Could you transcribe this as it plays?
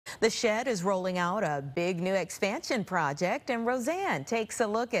The Shed is rolling out a big new expansion project, and Roseanne takes a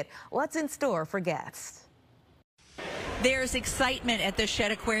look at what's in store for guests. There's excitement at the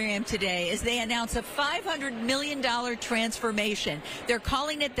Shed Aquarium today as they announce a $500 million transformation. They're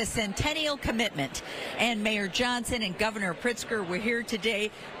calling it the Centennial Commitment. And Mayor Johnson and Governor Pritzker were here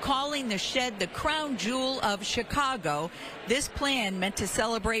today calling the Shed the crown jewel of Chicago. This plan meant to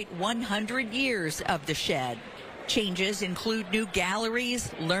celebrate 100 years of the Shed. Changes include new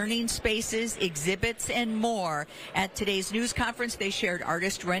galleries, learning spaces, exhibits, and more. At today's news conference, they shared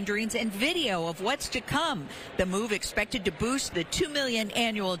artist renderings and video of what's to come. The move expected to boost the 2 million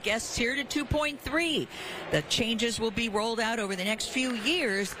annual guests here to 2.3. The changes will be rolled out over the next few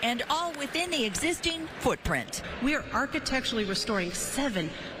years and all within the existing footprint. We are architecturally restoring 7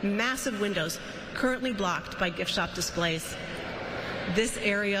 massive windows currently blocked by gift shop displays. This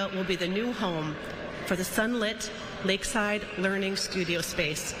area will be the new home for the sunlit Lakeside Learning Studio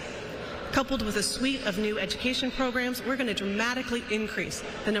space. Coupled with a suite of new education programs, we're going to dramatically increase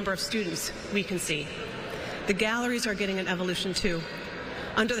the number of students we can see. The galleries are getting an evolution too.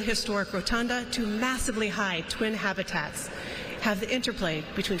 Under the historic rotunda, 2 massively high twin habitats have the interplay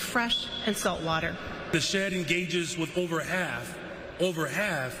between fresh and salt water. The Shed engages with over half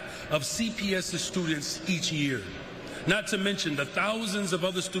of CPS's students each year. Not to mention the thousands of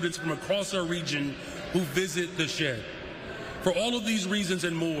other students from across our region who visit the Shed. For all of these reasons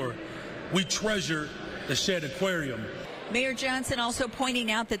and more, we treasure the Shed Aquarium. Mayor Johnson also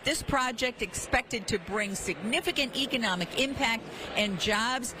pointing out that this project expected to bring significant economic impact and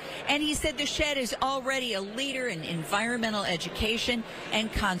jobs, and he said the Shed is already a leader in environmental education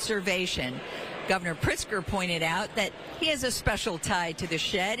and conservation. Governor Pritzker pointed out that he has a special tie to the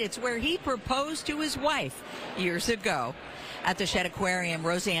Shed. It's where he proposed to his wife years ago. At the Shed Aquarium,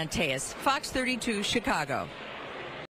 Roseanne Tejas, Fox 32, Chicago.